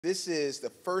This is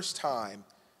the first time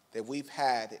that we've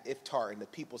had iftar in the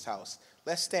People's House.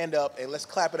 Let's stand up and let's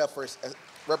clap it up for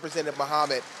Representative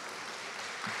Mohammed.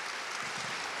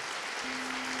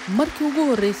 Markii ugu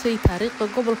horeysay taariikhda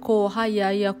gobolka Ohio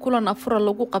ayaa kulan afur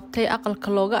lagu qabtay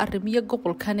aqalka looga arrimiyo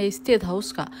gobolkan ee State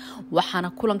House-ka waxaana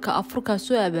kulanka afurka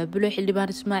soo abaabulay xildhibaan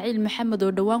Ismaaciil Maxamed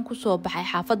oo dhawaan ku soo baxay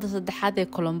xaafadda saddexaad ee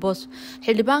Columbus.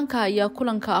 Xildhibaanka ayaa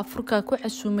kulanka afurka ku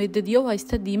casuumay dadyow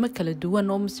haysta diimo kala duwan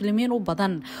oo muslimiin u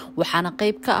badan waxaana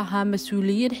qayb ka ahaa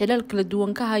mas'uuliyiin xilal kala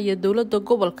duwan ka haya dawladda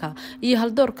gobolka iyo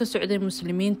haldoor ka socday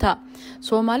muslimiinta.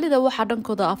 Soomaalida waxa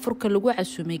dhankooda afurka lagu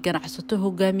casuumay ganacsato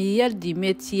hogaamiyayaal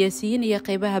diimeed siyaasiyiin iyo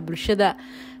qaybaha bulshada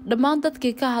dhammaan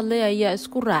dadkii ka hadlay ayaa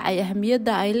isku raacay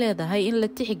ahmiyadda ay leedahay in la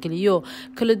tixgeliyo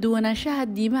kala duwanaanshaha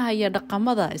diimaha iyo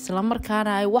dhaqamada isla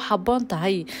markaana ay wax haboon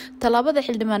tahay talaabada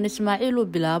xildhibaan Ismaaciil uu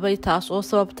bilaabay taas oo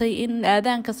sababtay in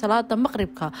aadaanka salaada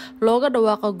maqribka looga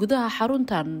dhawaaqo gudaha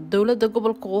xaruntan dawladda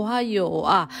gobolka Ohio oo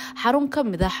ah xarun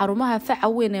kamid ah xarumaha faca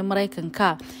weyn ee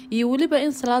Mareykanka iyo waliba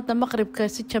in salaada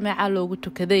maqribka si jamaaca loogu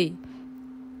tukaday.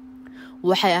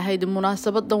 waxay ahayd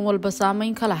munaasabadan walba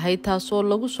saameyn ka lahayd taasoo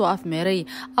lagu soo afmeeray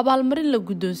abaalmarin la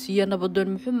guddoonsiiyay nabadoon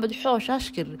Maxamed Xoosh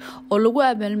Ashkir oo lagu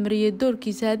abaalmariyay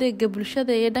doorkiisa adeegga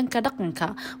bulshada ee dhanka dhaqanka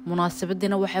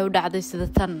munaasabadina waxay u dhacday sida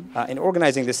tan. In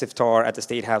organizing this iftar at the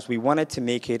State House, we wanted to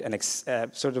make it an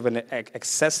sort of an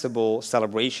accessible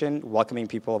celebration, welcoming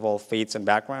people of all faiths and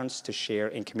backgrounds to share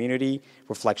in community,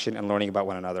 reflection, and learning about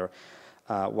one another.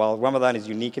 While Ramadan is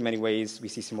unique in many ways, we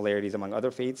see similarities among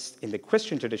other faiths. In the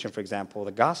Christian tradition, for example,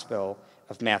 the Gospel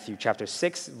of Matthew chapter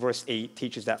 6, verse 8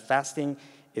 teaches that fasting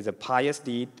is a pious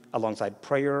deed alongside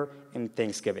prayer and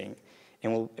thanksgiving,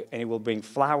 and it will bring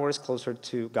flowers closer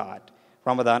to God.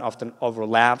 Ramadan often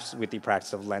overlaps with the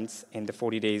practice of Lent and the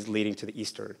 40 days leading to the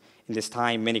Easter. In this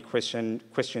time, many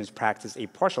Christians practice a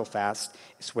partial fast,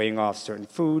 swaying off certain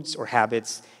foods or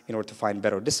habits in order to find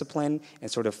better discipline and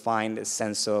sort of find a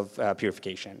sense of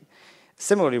purification.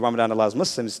 Similarly, Ramadan allows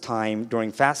Muslims time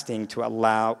during fasting to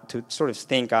sort of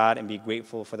thank God and be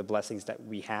grateful for the blessings that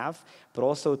we have, but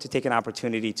also to take an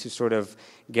opportunity to sort of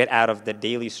get out of the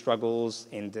daily struggles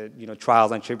and the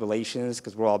trials and tribulations,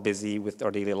 because we're all busy with our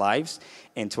daily lives,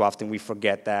 and too often we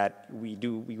forget that we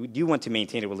do want to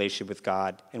maintain a relationship with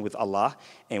God and with Allah,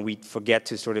 and we forget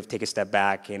to sort of take a step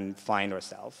back and find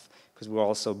ourselves. Because we're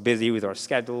also busy with our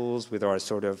schedules, with our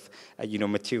sort of,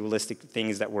 materialistic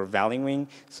things that we're valuing.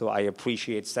 So I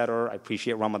appreciate Sadr, I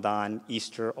appreciate Ramadan,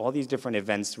 Easter, all these different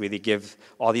events really give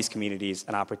all these communities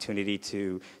an opportunity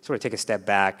to sort of take a step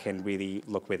back and really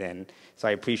look within. So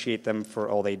I appreciate them for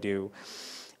all they do.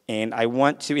 And I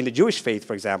want to, in the Jewish faith,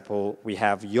 for example, we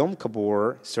have Yom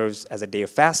Kippur serves as a day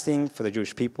of fasting for the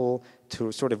Jewish people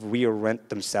to sort of reorient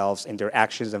themselves in their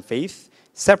actions and faith.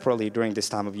 Separately, during this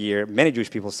time of year, many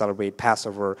Jewish people celebrate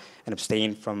Passover and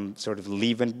abstain from sort of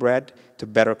leavened bread to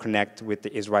better connect with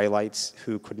the Israelites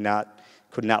who could not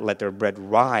let their bread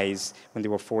rise when they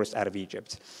were forced out of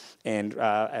Egypt. And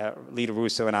Leader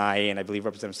Russo and I believe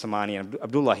Representative Samani and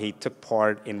Abdullahi took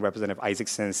part in Representative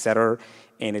Isaacson's Sedr,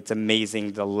 and it's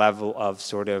amazing the level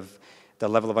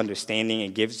of understanding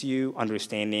it gives you,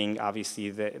 understanding obviously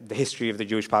the history of the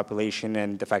Jewish population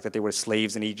and the fact that they were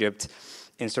slaves in Egypt,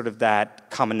 and sort of that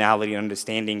commonality and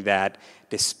understanding that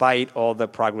despite all the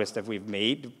progress that we've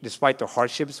made, despite the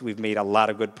hardships, we've made a lot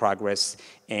of good progress,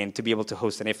 and to be able to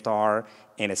host an iftar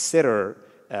and a sidr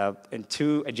in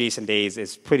 2 adjacent days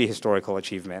is pretty historical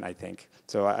achievement, I think.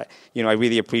 So, I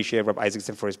really appreciate Rep.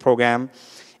 Isaacson for his program.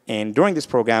 And during this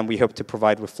program, we hope to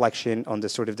provide reflection on the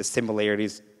sort of the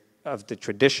similarities of the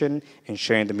tradition and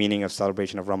sharing the meaning of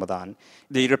celebration of Ramadan.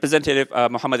 The Representative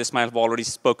Muhammad Ismail have already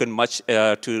spoken much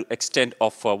to extent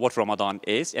of what Ramadan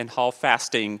is and how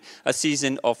fasting, a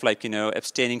season of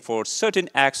abstaining for certain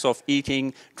acts of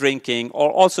eating, drinking,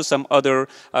 or also some other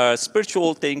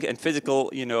spiritual thing and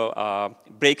physical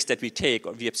breaks that we take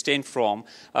or we abstain from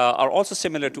are also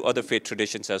similar to other faith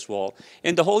traditions as well.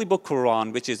 In the Holy Book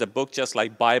Quran, which is a book just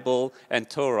like Bible and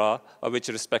Torah, which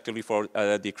are respectively for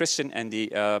the Christian and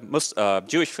the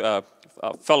Jewish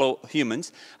fellow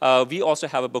humans, we also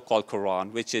have a book called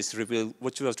Quran, which was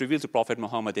revealed to Prophet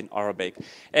Muhammad in Arabic.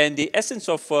 And the essence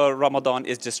of Ramadan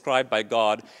is described by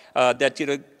God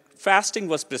that fasting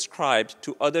was prescribed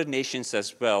to other nations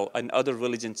as well and other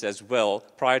religions as well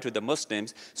prior to the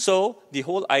Muslims. So the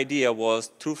whole idea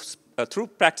was through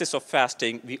practice of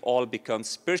fasting, we all become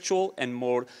spiritual and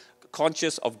more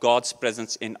conscious of God's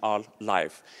presence in our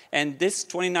life. And this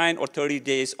 29 or 30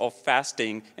 days of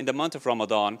fasting in the month of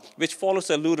Ramadan, which follows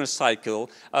a lunar cycle,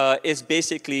 is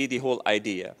basically the whole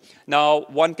idea. Now,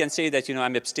 one can say that,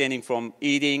 I'm abstaining from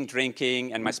eating,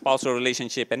 drinking, and my spousal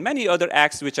relationship, and many other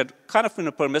acts which are kind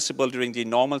of permissible during the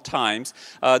normal times.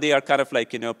 They are kind of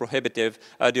like, prohibitive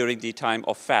during the time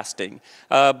of fasting.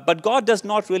 But God does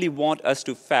not really want us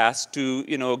to fast to,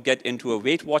 get into a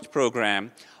Weight Watch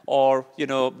program, or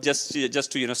just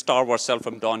to starve ourselves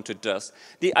from dawn to dusk.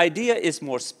 The idea is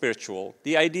more spiritual.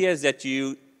 The idea is that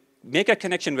you make a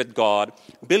connection with God,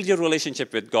 build your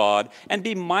relationship with God, and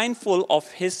be mindful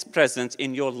of His presence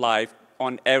in your life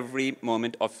on every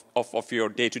moment of your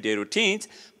day-to-day routines.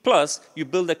 Plus, you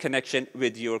build a connection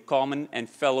with your common and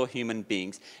fellow human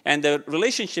beings. And the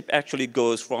relationship actually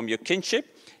goes from your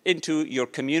kinship into your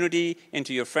community,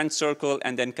 into your friend circle,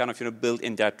 and then kind of build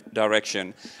in that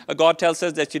direction. God tells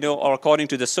us that, or according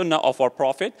to the sunnah of our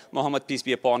prophet, Muhammad, peace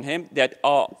be upon him, that,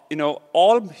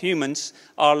 all humans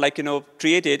are like,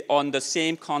 created on the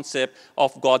same concept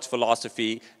of God's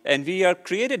philosophy. And we are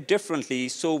created differently,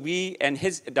 so and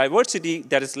His diversity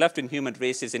that is left in human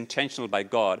race is intentional by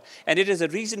God. And it is a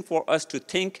reason for us to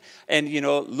think and,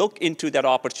 look into that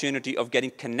opportunity of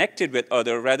getting connected with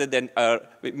others rather than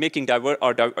making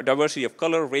diversity of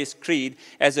color, race, creed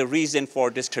as a reason for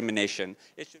discrimination.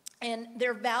 And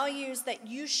they're values that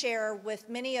you share with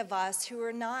many of us who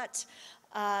are not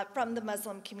from the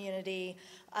Muslim community,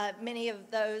 many of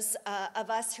those of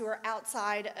us who are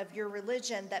outside of your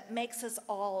religion, that makes us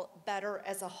all better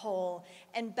as a whole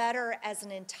and better as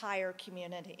an entire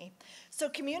community. So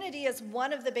community is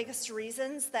one of the biggest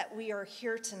reasons that we are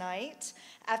here tonight.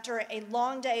 After a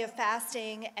long day of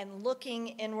fasting and looking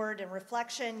inward and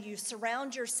reflection, you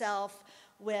surround yourself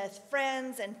with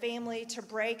friends and family to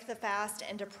break the fast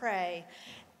and to pray.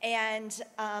 And,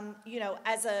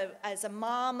 as a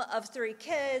mom of 3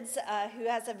 kids who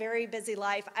has a very busy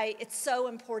life, it's so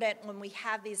important when we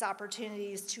have these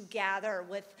opportunities to gather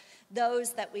with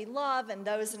those that we love and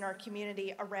those in our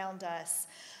community around us.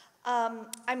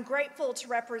 I'm grateful to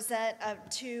represent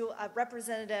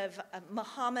Representative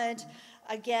Muhammad,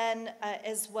 again,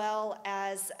 as well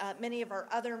as many of our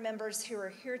other members who are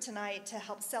here tonight to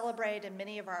help celebrate, and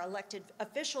many of our elected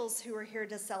officials who are here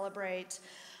to celebrate.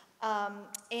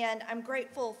 And I'm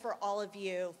grateful for all of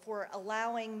you for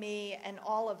allowing me and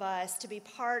all of us to be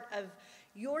part of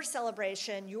your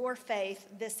celebration, your faith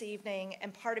this evening,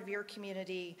 and part of your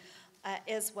community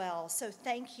as well. So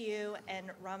thank you,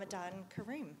 and Ramadan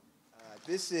Kareem.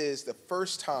 This is the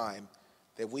first time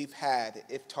that we've had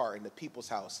iftar in the People's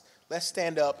House. Let's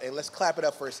stand up and let's clap it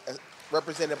up for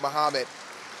Representative Muhammad.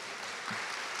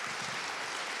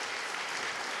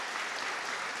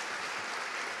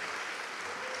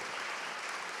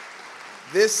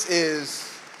 This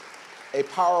is a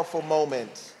powerful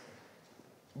moment.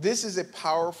 This is a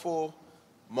powerful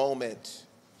moment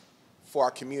for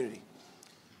our community.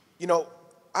 I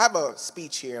have a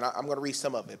speech here, and I'm going to read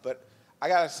some of it, but I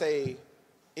got to say,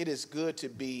 it is good to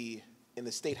be in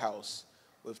the State House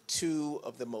with 2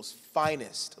 of the most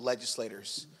finest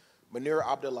legislators, Munir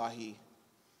Abdullahi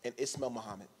and Ismail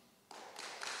Muhammad.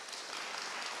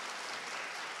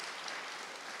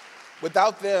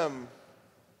 Without them,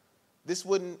 this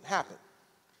wouldn't happen.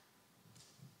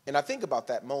 And I think about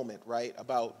that moment, right?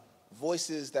 About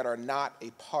voices that are not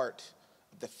a part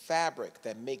of the fabric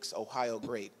that makes Ohio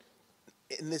great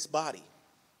in this body.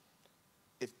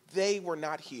 If they were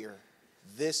not here,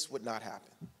 this would not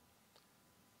happen.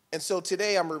 And so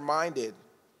today I'm reminded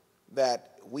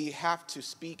that we have to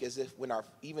speak as if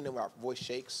even when our voice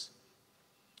shakes,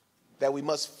 that we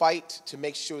must fight to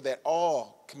make sure that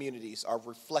all communities are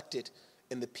reflected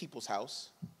in the People's House,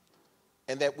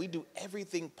 and that we do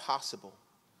everything possible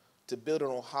to build an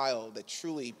Ohio that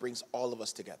truly brings all of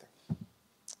us together.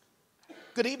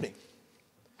 Good evening.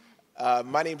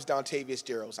 My name is Dontavius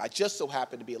Darrows. I just so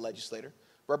happen to be a legislator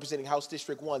representing House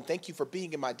District 1. Thank you for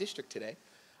being in my district today.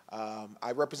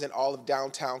 I represent all of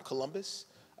downtown Columbus,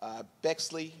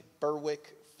 Bexley,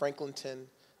 Berwick, Franklinton,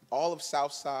 all of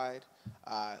Southside,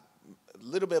 a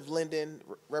little bit of Linden.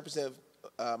 Representative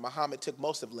Muhammad took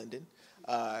most of Linden,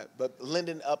 but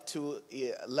Linden up to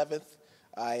 11th,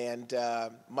 and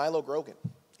Milo Grogan,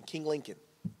 and King Lincoln.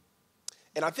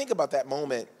 And I think about that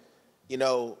moment,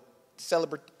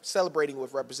 celebrating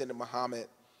with Representative Muhammad,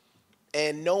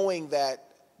 and knowing that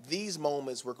these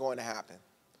moments were going to happen,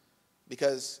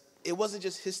 because it wasn't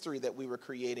just history that we were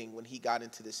creating when he got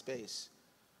into this space.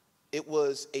 It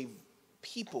was a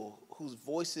people whose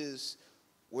voices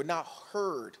were not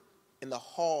heard in the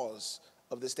halls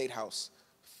of the State House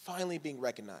finally being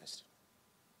recognized.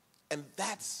 And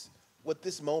that's what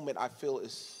this moment, I feel,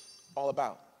 is all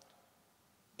about.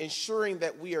 Ensuring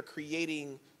that we are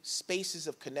creating spaces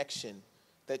of connection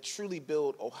that truly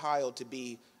build Ohio to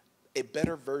be a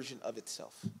better version of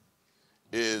itself.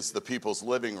 Is the people's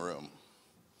living room.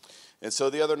 And so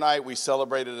the other night we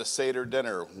celebrated a Seder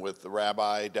dinner with the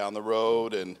rabbi down the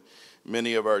road and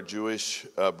many of our Jewish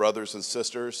brothers and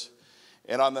sisters.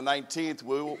 And on the 19th,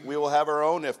 we will have our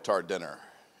own iftar dinner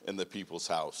in the people's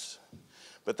house.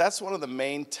 But that's one of the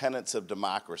main tenets of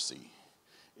democracy,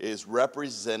 is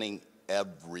representing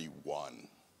everyone.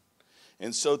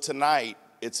 And so tonight,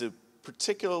 it's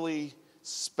particularly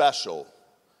special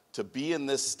to be in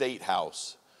this state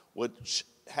house, which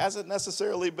hasn't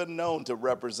necessarily been known to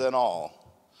represent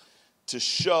all, to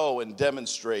show and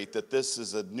demonstrate that this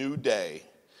is a new day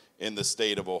in the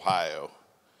state of Ohio.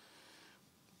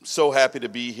 So happy to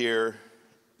be here,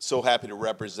 so happy to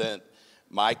represent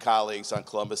my colleagues on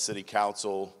Columbus City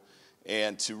Council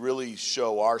and to really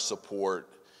show our support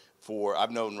for,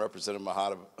 I've known Representative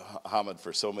Muhammad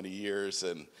for so many years,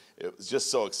 and it was just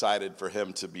so excited for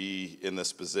him to be in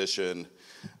this position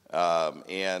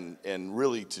and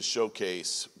really to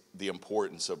showcase the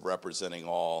importance of representing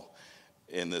all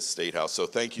in this State House. So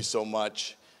thank you so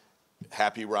much.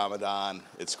 Happy Ramadan.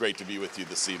 It's great to be with you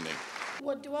this evening.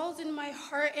 What dwells in my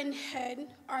heart and head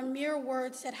are mere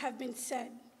words that have been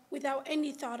said without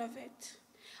any thought of it.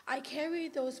 I carry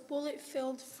those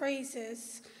bullet-filled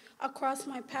phrases across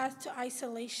my path to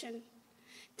isolation.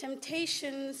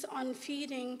 Temptations on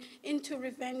feeding into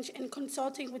revenge and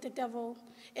consulting with the devil,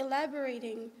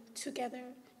 elaborating together,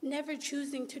 never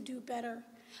choosing to do better.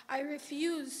 I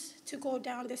refuse to go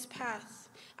down this path.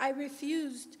 I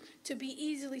refused to be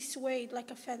easily swayed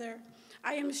like a feather.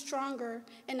 I am stronger,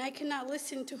 and I cannot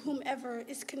listen to whomever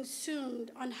is consumed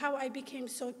on how I became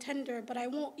so tender, but I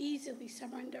won't easily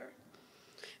surrender.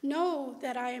 Know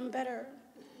that I am better.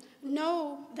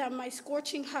 Know that my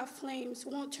scorching hot flames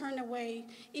won't turn away,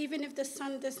 even if the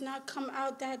sun does not come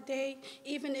out that day,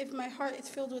 even if my heart is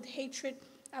filled with hatred,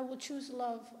 I will choose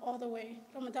love all the way.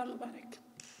 Ramadan Mubarak.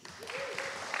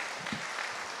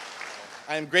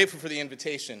 I am grateful for the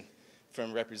invitation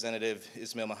from Representative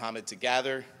Ismail Muhammad to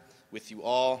gather with you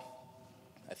all.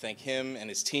 I thank him and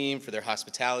his team for their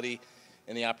hospitality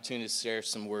and the opportunity to share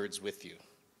some words with you.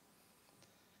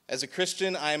 As a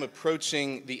Christian, I am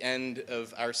approaching the end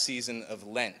of our season of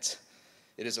Lent.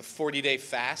 It is a 40-day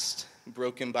fast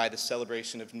broken by the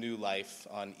celebration of new life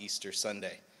on Easter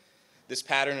Sunday. This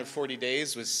pattern of 40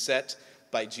 days was set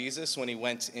by Jesus when he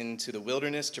went into the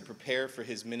wilderness to prepare for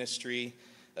his ministry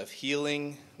of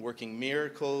healing, working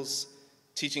miracles,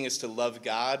 teaching us to love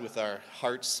God with our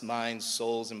hearts, minds,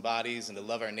 souls, and bodies, and to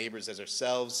love our neighbors as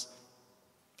ourselves,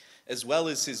 as well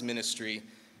as his ministry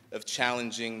of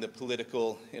challenging the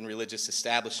political and religious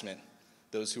establishment,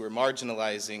 those who are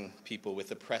marginalizing people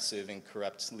with oppressive and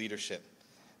corrupt leadership.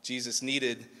 Jesus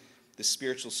needed the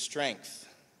spiritual strength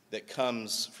that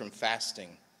comes from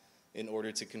fasting in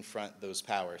order to confront those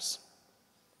powers.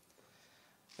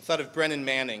 I thought of Brennan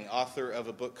Manning, author of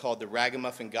a book called The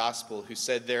Ragamuffin Gospel, who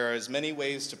said there are as many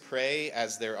ways to pray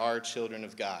as there are children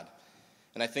of God.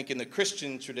 And I think in the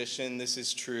Christian tradition, this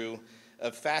is true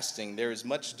of fasting. There is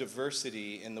much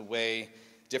diversity in the way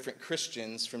different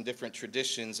Christians from different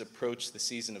traditions approach the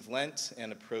season of Lent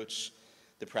and approach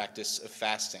the practice of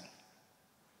fasting.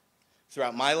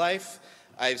 Throughout my life,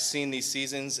 I've seen these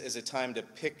seasons as a time to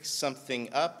pick something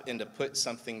up and to put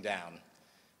something down.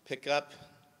 Pick up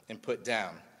and put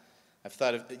down. I've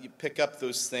thought of you pick up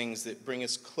those things that bring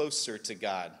us closer to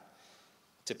God,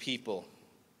 to people,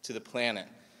 to the planet.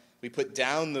 We put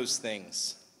down those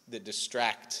things that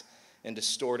distract and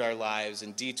distort our lives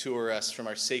and detour us from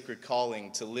our sacred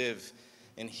calling to live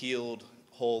in healed,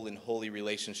 whole, and holy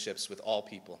relationships with all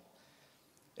people.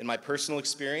 In my personal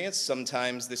experience,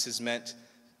 sometimes this has meant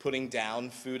putting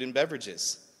down food and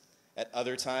beverages. At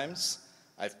other times,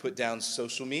 I've put down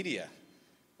social media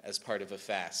as part of a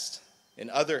fast, and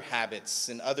other habits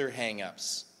and other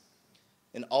hang-ups.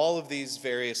 And all of these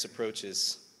various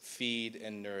approaches feed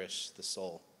and nourish the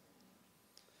soul.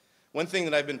 One thing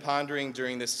that I've been pondering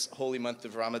during this holy month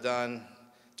of Ramadan,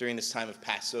 during this time of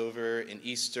Passover and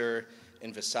Easter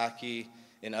and Vaisakhi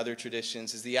and other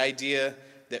traditions, is the idea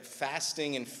that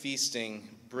fasting and feasting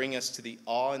bring us to the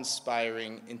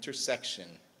awe-inspiring intersection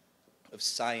of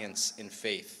science and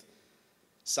faith.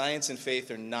 Science and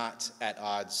faith are not at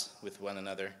odds with one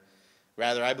another.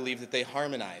 Rather, I believe that they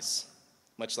harmonize,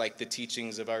 much like the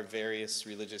teachings of our various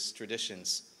religious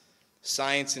traditions.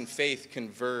 Science and faith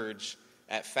converge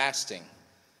at fasting.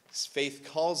 Faith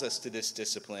calls us to this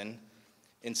discipline,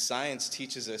 and science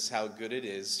teaches us how good it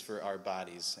is for our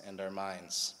bodies and our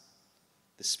minds.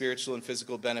 The spiritual and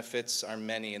physical benefits are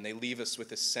many, and they leave us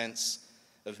with a sense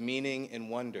of meaning and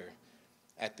wonder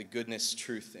at the goodness,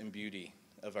 truth, and beauty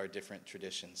of our different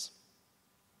traditions.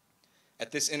 At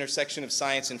this intersection of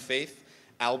science and faith,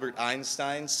 Albert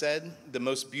Einstein said, "The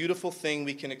most beautiful thing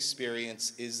we can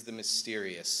experience is the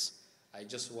mysterious." I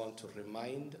just want to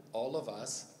remind all of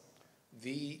us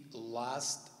the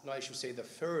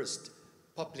first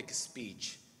public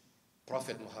speech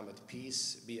Prophet Muhammad,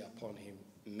 peace be upon him,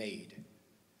 made.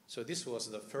 So this was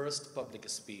the first public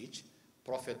speech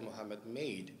Prophet Muhammad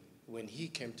made when he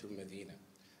came to Medina.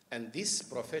 And this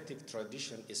prophetic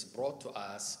tradition is brought to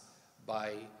us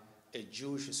by a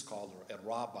Jewish scholar, a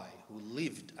rabbi who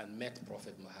lived and met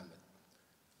Prophet Muhammad.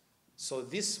 So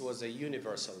this was a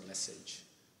universal message.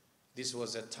 This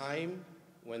was a time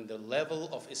when the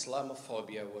level of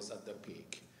Islamophobia was at the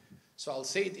peak. So I'll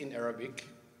say it in Arabic,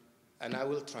 and I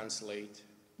will translate.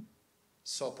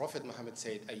 So Prophet Muhammad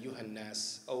said, "Ayyuhan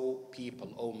nas, O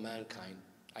people, O mankind."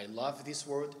 I love this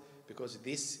word because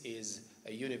this is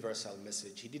a universal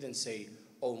message. He didn't say,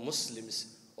 "O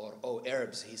Muslims" or "O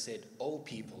Arabs." He said, "O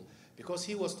people," because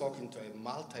he was talking to a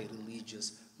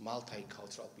multi-religious,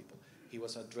 multicultural people. He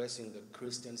was addressing the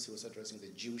Christians, he was addressing the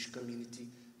Jewish community,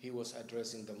 he was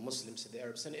addressing the Muslims, the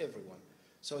Arabs, and everyone.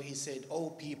 So he said, "O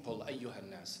people, ayyuhan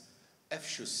nas,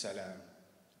 afshu salam,"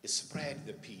 spread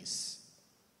the peace.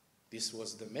 This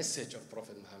was the message of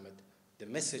Prophet Muhammad, the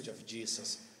message of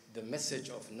Jesus, the message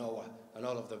of Noah, and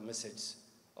all of the messages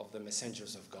of the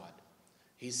messengers of God.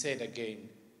 He said again,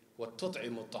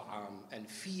 وَتُطْعِمُ الطَّعَامِ, and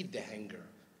feed the hunger.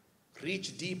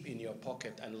 Reach deep in your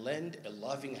pocket and lend a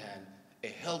loving hand, a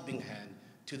helping hand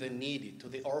to the needy, to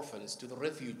the orphans, to the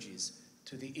refugees,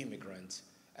 to the immigrants.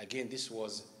 Again, this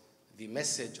was the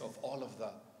message of all of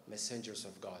the messengers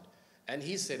of God. And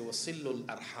he said, وَصِلُّ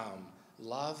الْأَرْحَامِ,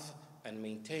 love and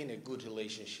maintain a good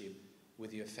relationship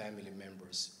with your family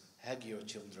members. Hug your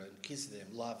children, kiss them,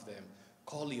 love them,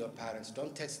 call your parents,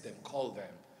 don't text them, call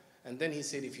them. And then he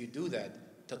said, if you do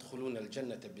that, تَدْخُلُونَ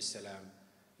الْجَنَّةَ بِالسَّلَامِ,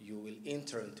 you will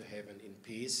enter into heaven in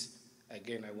peace.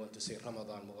 Again, I want to say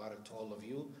Ramadan Mubarak to all of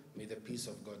you. May the peace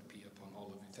of God be upon all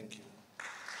of you. Thank you.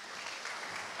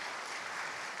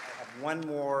 One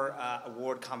more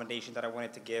award commendation that I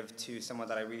wanted to give to someone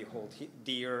that I really hold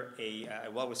dear, a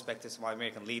well-respected Somali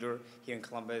American leader here in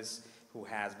Columbus who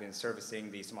has been servicing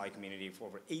the Somali community for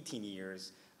over 18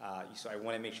 years. So I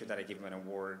want to make sure that I give him an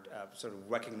award sort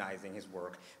of recognizing his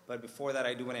work. But before that,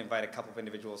 I do want to invite a couple of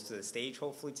individuals to the stage,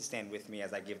 hopefully to stand with me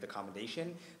as I give the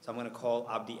commendation. So I'm going to call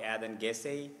Abdi Adan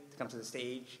Gese to come to the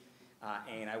stage.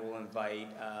 And I will invite,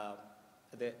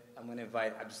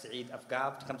 Abdul Saeed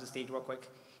Afgab to come to the stage real quick.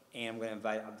 And I'm going to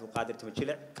invite Abdul Qadir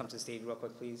Tumachile, come to the stage real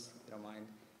quick, please, if you don't mind.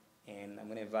 And I'm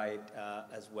going to invite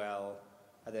as well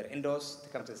Adar Indos to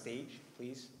come to the stage,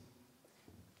 please.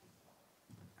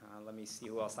 Let me see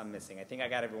who else I'm missing. I think I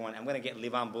got everyone. I'm going to get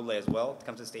Livan Bulle as well to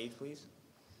come to the stage, please.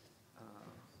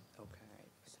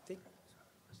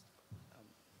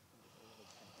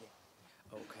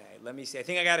 Okay, let me see. I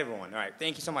think I got everyone. All right,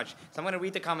 thank you so much. So I'm going to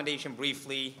read the commendation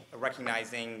briefly,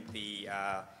 recognizing the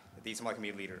Somali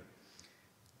community leader.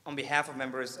 On behalf of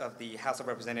members of the House of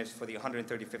Representatives for the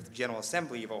 135th General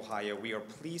Assembly of Ohio, we are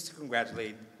pleased to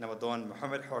congratulate Namadon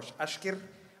Mohammed Hosh Ashkir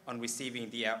on receiving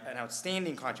an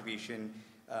outstanding contribution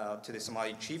to the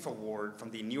Somali Chief Award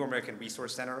from the New American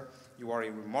Resource Center. You are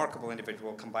a remarkable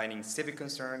individual combining civic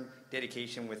concern,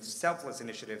 dedication with selfless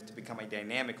initiative to become a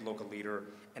dynamic local leader,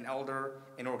 an elder,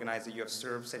 and organizer. You have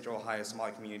served Central Ohio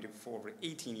Somali community for over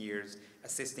 18 years,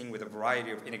 assisting with a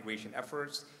variety of integration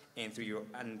efforts, and through your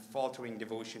unfaltering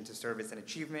devotion to service and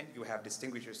achievement, you have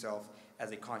distinguished yourself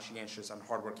as a conscientious and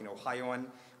hardworking Ohioan.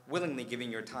 Willingly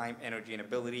giving your time, energy, and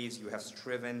abilities, you have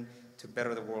striven to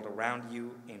better the world around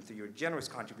you, and through your generous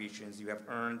contributions, you have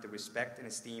earned the respect and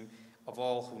esteem of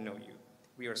all who know you.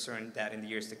 We are certain that in the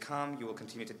years to come, you will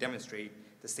continue to demonstrate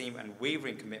the same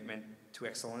unwavering commitment to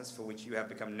excellence for which you have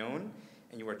become known,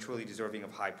 and you are truly deserving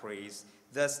of high praise.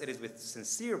 Thus, it is with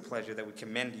sincere pleasure that we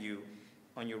commend you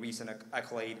on your recent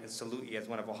accolade and salute you as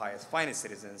one of Ohio's finest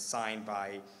citizens, signed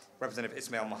by Representative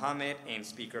Ismail Mohammed and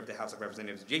Speaker of the House of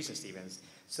Representatives, Jason Stevens.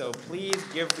 So please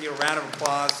give a round of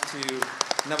applause to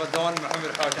Namadon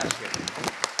Mohammed Hosh Ashkir.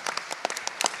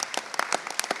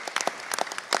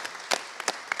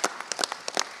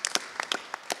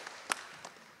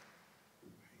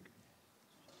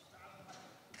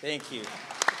 Thank you.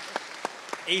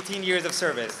 18 years of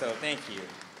service, so thank you.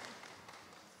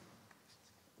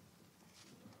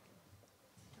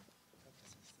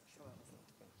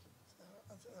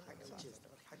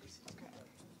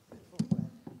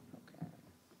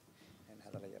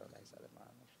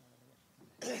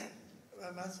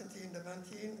 mahadsantihiin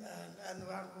dhammaantiin aadna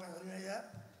waxaan ugu mahadcelinayaa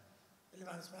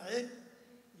xildhibaan Ismaaciil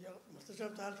iyo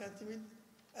murtashabta halkan timid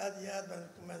aad iyo aad baan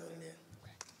ugu mahadcelinayaa.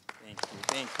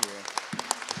 Thank you.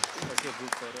 Let's get a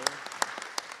group photo.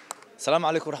 السلام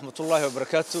عليكم ورحمة الله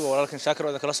وبركاته ولكن شاكر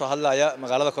وإذا كلا سهل لا يا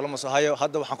مقالة كولومبوس أوهايو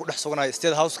هذا وحنكون حسونا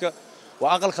ستيد هاوسك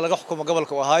وأقل خلق حكومة قبل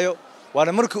كأوهايو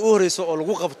وأنا مركي أوهريسو أو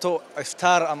لقوا قبته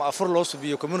إفطار أم أفر لوس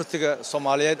بيو كوميونتي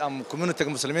صوماليات أم كوميونتي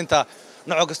مسلمين تا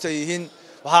نوع قستيهين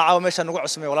وها ماشان نوع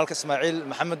اسمه ولكن إسماعيل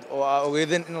محمد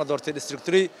وإذن إن دورتي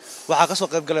ديستريكتوري وحقصوا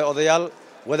قبل قلة أضيال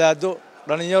ودادو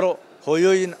رانيرو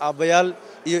هويين أبيال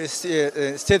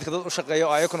ستيد كذا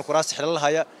وشقيا أيكون كراس حلال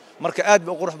هيا مركي آد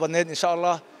بقروح بدنيد إن شاء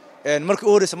الله markii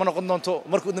ugu horeysay ma noqon doonto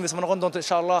markii ugu dambeysay ma noqon doonto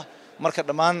insha Allah marka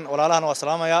dhamaan walaalahana waa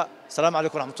salaamaya assalamu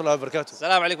alaykum warahmatullahi wabarakatuh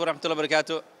assalamu alaykum warahmatullahi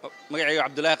wabarakatuh magacaygu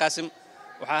Cabdullaahi Qaasim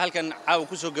waxa halkan caaw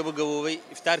ku soo gabagaboobay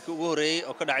iftaarkii ugu horeeyay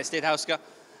oo ka dhacay State House-ka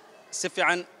si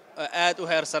fiican aad u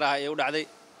heer sare ah ay u dhacday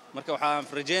marka waxaan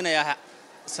rajeynayaa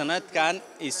sanadkan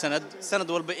iyo sanad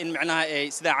walba in macnaha ay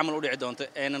sida camal u dhici doonto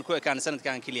aanan ku ekaan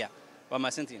sanadkan kaliya waa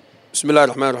maasantiin bismillaahir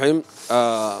rahmaanir rahiim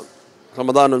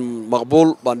ramadaan maqbuul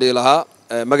baan dhiilaha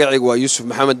magacaygu waa Yuusuf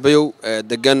Maxamed Bayow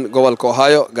degan gobolka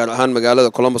Ohio gaar ahaan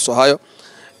magaalada Columbus Ohio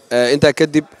inta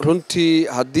kadib runtii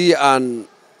hadii aan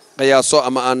qiyaaso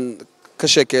ama aan ka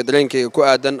sheekay dareenkayga ku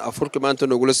aadan afurka maanta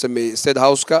nagula sameeyay State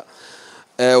House-ka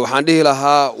waxaan dhihi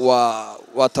lahaa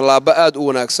waa talaabo aad u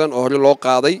wanaagsan oo hore loo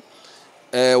qaaday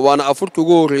waana afurka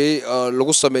ugu horeeyay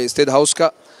lagu sameeyay State House-ka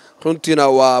runtiina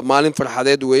waa maalin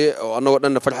farxadeed weeye oo anagoo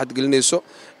dhan farxad gelinayso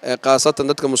qaasatan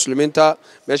dadka muslimiinta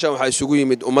meeshan waxa isugu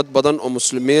yimid ummad badan oo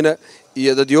muslimiina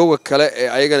iyo dadyoga kale ee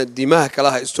ayagana diimaha kala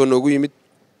haysto noogu yimid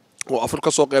oo afur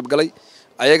ka soo qayb galay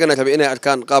ayagana rabay inay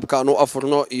arkaan qaabka aanu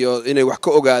afurno iyo inay wax ka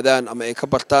ogaadaan ama ay ka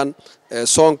bartaan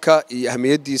soonka iyo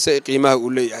ahmiyadiisa iyo qiimaha uu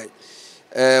leeyahay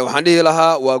waxaan dhihi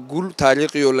lahaa waa guul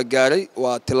taariikhi oo la gaaray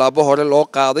waa tilaabo hore loo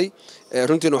qaaday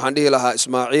runtii waxaan dhihi lahaa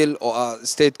Ismaaciil oo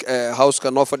State House-ka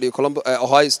noo fadhiyo Columbus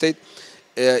Ohio State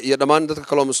iyo dhamaan dadka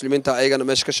kale oo muslimiinta ayagana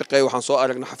meesha ka shaqeeya waxaan soo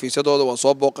aragnay xafiisyadooda waan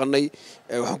soo booqanay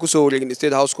waxaan ku soo wareegnay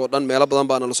State House-ka oo dhan meelo badan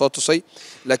baan la soo tusay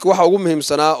laakiin waxa ugu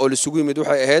muhiimsanaa oo la isugu yimid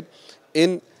waxay ahayd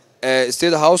in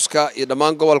State House-ka iyo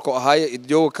dhamaan gobolka Ohio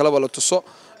idiyooga kale la tuso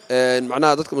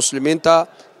macnaha dadka muslimiinta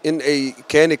in ay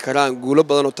keeni karaan guulo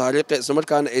badan oo taariikhi isla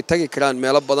markaana ay tagi karaan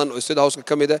meelo badan oo State House-ka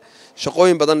kamid ah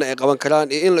shaqooyin badan ay qaban karaan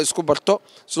iyo in la isku barto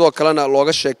sidoo kalena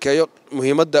looga sheekeeyo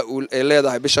muhiimadda ay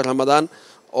leedahay bisha Ramadaan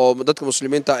oo dadka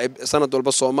muslimiinta ay sanad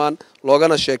walba soomaan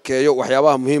loogana sheekeeyo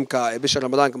waxyaabaha muhiimka ah ee bisha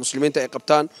Ramadaanka muslimiinta ay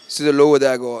qabtaan sida loo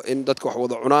wadaago in dadka wax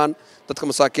wada cunaan dadka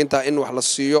masaakiinta in wax la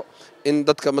siiyo in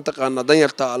dadka mataqaana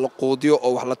danyarta la quudiyo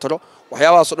oo wax la taro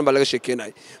waxyaabahaas oo dhan baa laga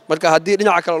sheekeynay marka haddii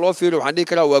dhinaca kale loo fiiriyo waxaan dhihi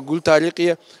karaa waa guul taariikhi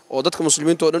ah oo dadka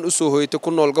muslimiinta oo dhan u soo hooyatay ku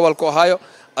nool gobolka Ohio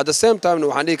at the same time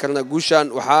waxaan dhihi karnaa guushan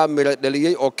waxaa mira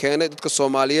dhaliyay oo keenay dadka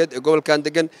Soomaaliyeed ee gobolkan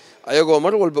degan ayagoo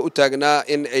mar walba u taagnaa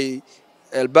in ay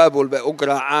albaab walba u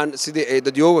garaacaan sidii ay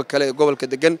dadyoga kale ee gobolka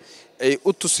degan ay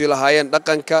u tusi lahaayeen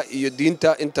dhaqanka iyo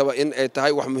diinta intaba in ay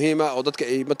tahay wax muhiim ah oo dadka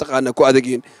ay mataqaana ku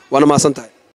adeegin waana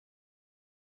maasantahay